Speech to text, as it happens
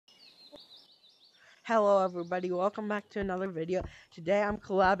Hello everybody, welcome back to another video. Today I'm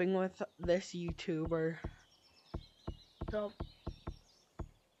collabing with this YouTuber. So,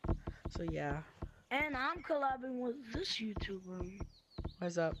 So yeah, and I'm collabing with this YouTuber.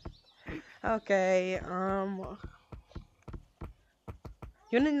 what's up? Okay, you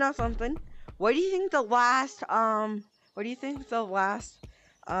wanna know something? What do you think the last,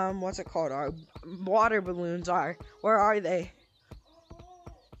 what's it called, our water balloons are? Where are they?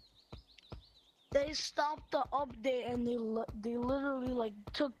 They stopped the update and they literally like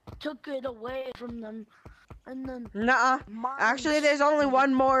took it away from them, and then Nuh-uh. Actually, mines. there's only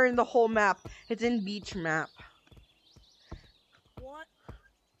one more in the whole map. It's in beach map. What?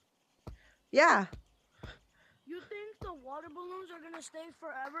 Yeah. You think the water balloons are gonna stay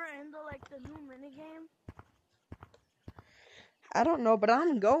forever in the new minigame? I don't know, but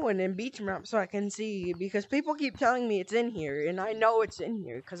I'm going in beach map so I can see, because people keep telling me it's in here, and I know it's in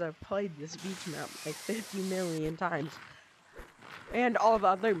here because I've played this beach map like 50 million times, and all the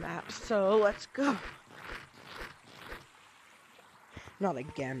other maps. So let's go. Not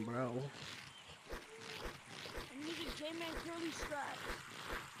again, bro. I'm using J-Man Curly Strap.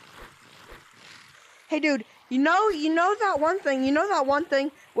 Hey, dude, you know that one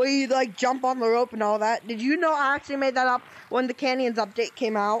thing where you like jump on the rope and all that. Did you know I actually made that up when the Canyons update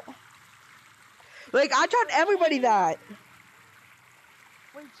came out? Like, I taught everybody that.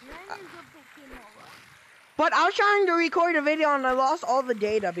 Wait, Canyons update came out, right? But I was trying to record a video and I lost all the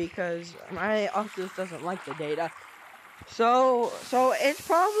data because my Oculus doesn't like the data. So it's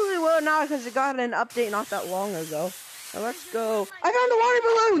probably will now because it got an update not that long ago. Now let's go. I found the water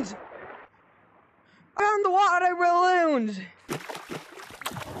balloons! I found the water balloons!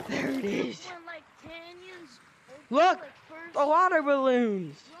 There it is. When like Canyons. Look! Like, first... The water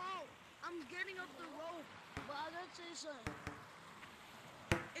balloons! Bro, I'm getting up the rope, but I gotta say something.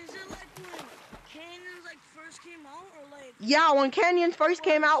 Is it like when Canyons like first came out, or like? Yeah, when Canyons first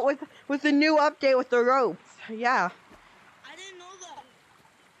came out with the new update with the ropes. Yeah. I didn't know that.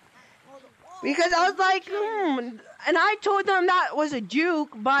 Because I was like, and I told them that was a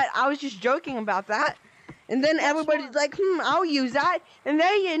juke, but I was just joking about that. And then everybody's like, I'll use that. And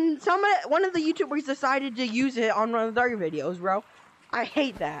one of the YouTubers decided to use it on one of their videos, bro. I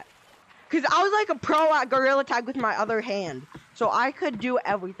hate that. Because I was like a pro at Gorilla Tag with my other hand. So I could do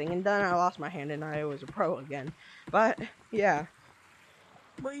everything. And then I lost my hand and I was a pro again. But, yeah.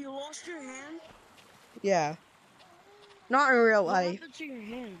 But you lost your hand? Yeah. Not in real life. What happened to your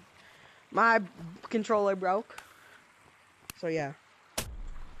hand? My controller broke. So, yeah.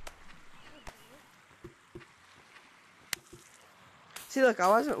 See, look, I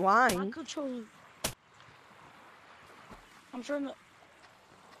wasn't lying. My controller. I'm trying to.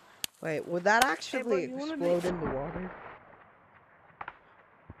 Wait, would that actually explode in the water?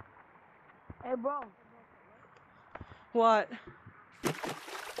 Hey, bro. What?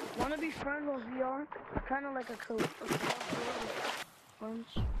 Wanna be friends on VR? Kind of like a friends.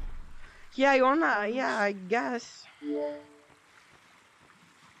 Yeah, you wanna? Yeah, I guess.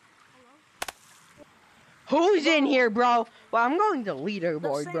 Who's in here, bro? Well, I'm going to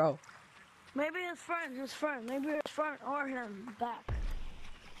leaderboard, bro. Maybe his friend, maybe his friend or him back.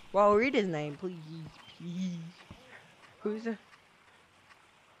 Well, read his name, please. Who's it?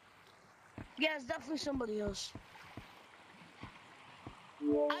 Yeah, it's definitely somebody else.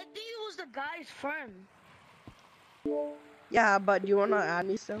 I think it was the guy's friend. Yeah, but you wanna add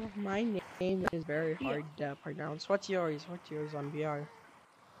me still? My name is very hard to pronounce. What's yours? What's yours on VR?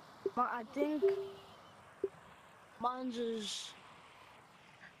 I think mine's is...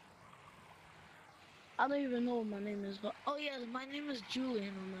 I don't even know what my name is, but... Oh yeah, my name is Julian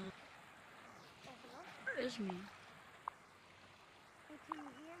on that. Where is me?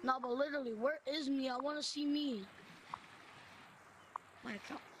 No, but literally, where is me? I want to see me. My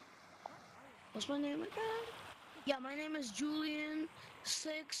account. What's my name again? Yeah, my name is Julian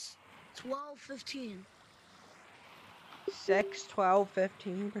 6 12 15. 6 12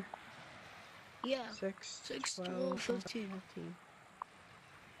 15. Yeah. 6 12 15.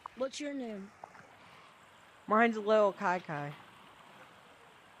 What's your name? Mine's Little Kai Kai.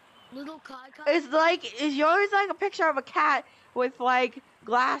 Little Kai Kai? Is yours like a picture of a cat with like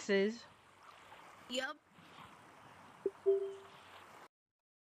glasses? Yep.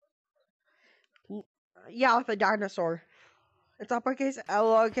 Yeah, with a dinosaur. It's uppercase L,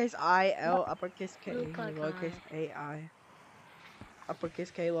 lowercase I, L, uppercase K, lowercase A, I.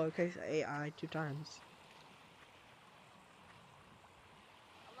 Uppercase K, lowercase A, I 2 times.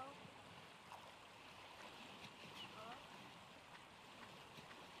 Hello? Hello?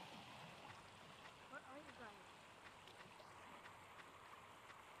 Where are you guys?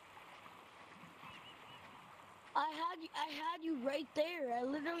 I had you right there. I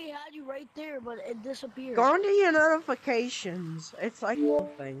literally had you right there, but it disappeared. Go into your notifications. It's like a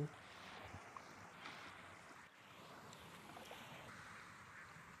thing.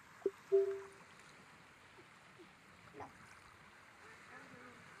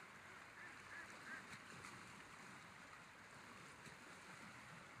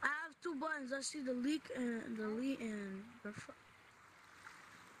 I have 2 buttons. I see delete and refer.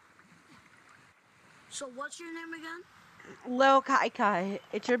 So what's your name again? Lil Kai Kai.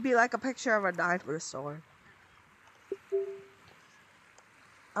 It should be like a picture of a dinosaur.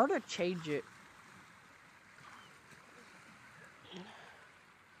 I want to change it.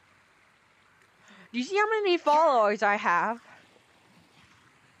 Do you see how many followers I have?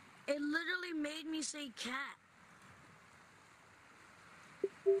 It literally made me say cat.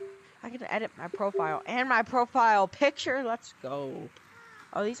 I can edit my profile and my profile picture. Let's go.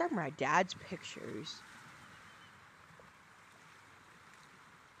 Oh, these are my dad's pictures.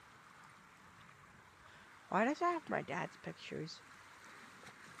 Why does it have my dad's pictures?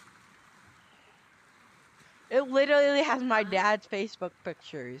 It literally has my dad's Facebook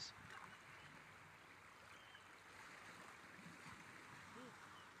pictures.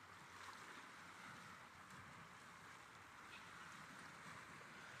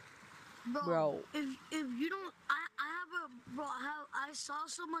 Bro. If you don't, I saw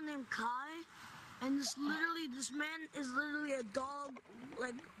someone named Kai, and this man is literally a dog,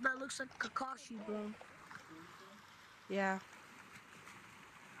 like that looks like Kakashi, bro. Yeah.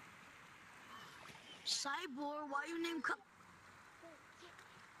 Cyborg, why you name Kai?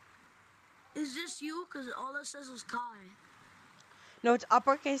 Is this you? Cause all it says was Kai. No, it's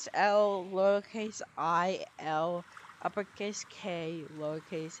uppercase L, lowercase I, L, uppercase K,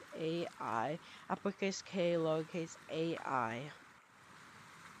 lowercase A, I, uppercase K, lowercase A, I.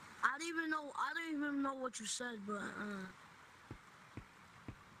 I don't even know what you said, but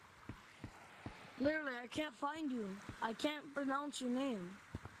literally, I can't find you. I can't pronounce your name.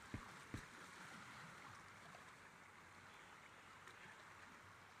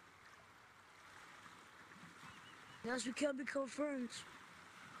 Yes, we can't become friends.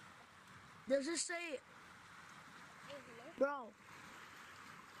 Does it say, bro?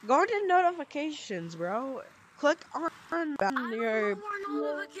 Go to notifications, bro. Click on I don't know your. where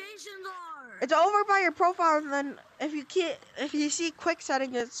notifications are. It's over by your profile, and then if you see quick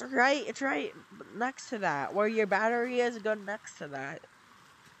settings, it's right next to that. Where your battery is, go next to that.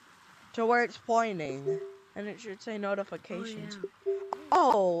 To where it's pointing. And it should say notifications.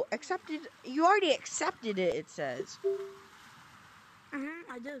 Oh, accepted. You already accepted it, it says.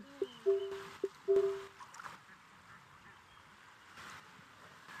 I did.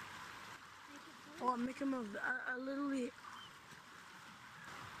 Oh, make him I literally.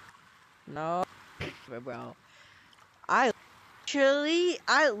 No, bro. I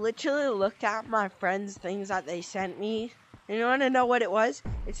literally looked at my friends' things that they sent me. And you want to know what it was?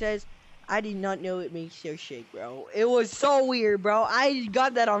 It says, I did not know it makes your shake, bro. It was so weird, bro. I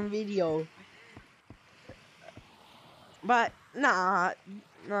got that on video. But, nah,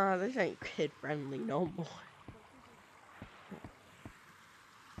 this ain't kid-friendly no more.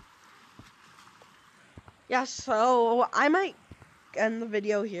 Yeah, so I might end the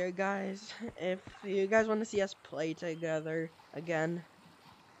video here, guys. If you guys want to see us play together again.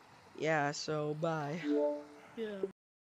 Yeah, so bye. Yeah.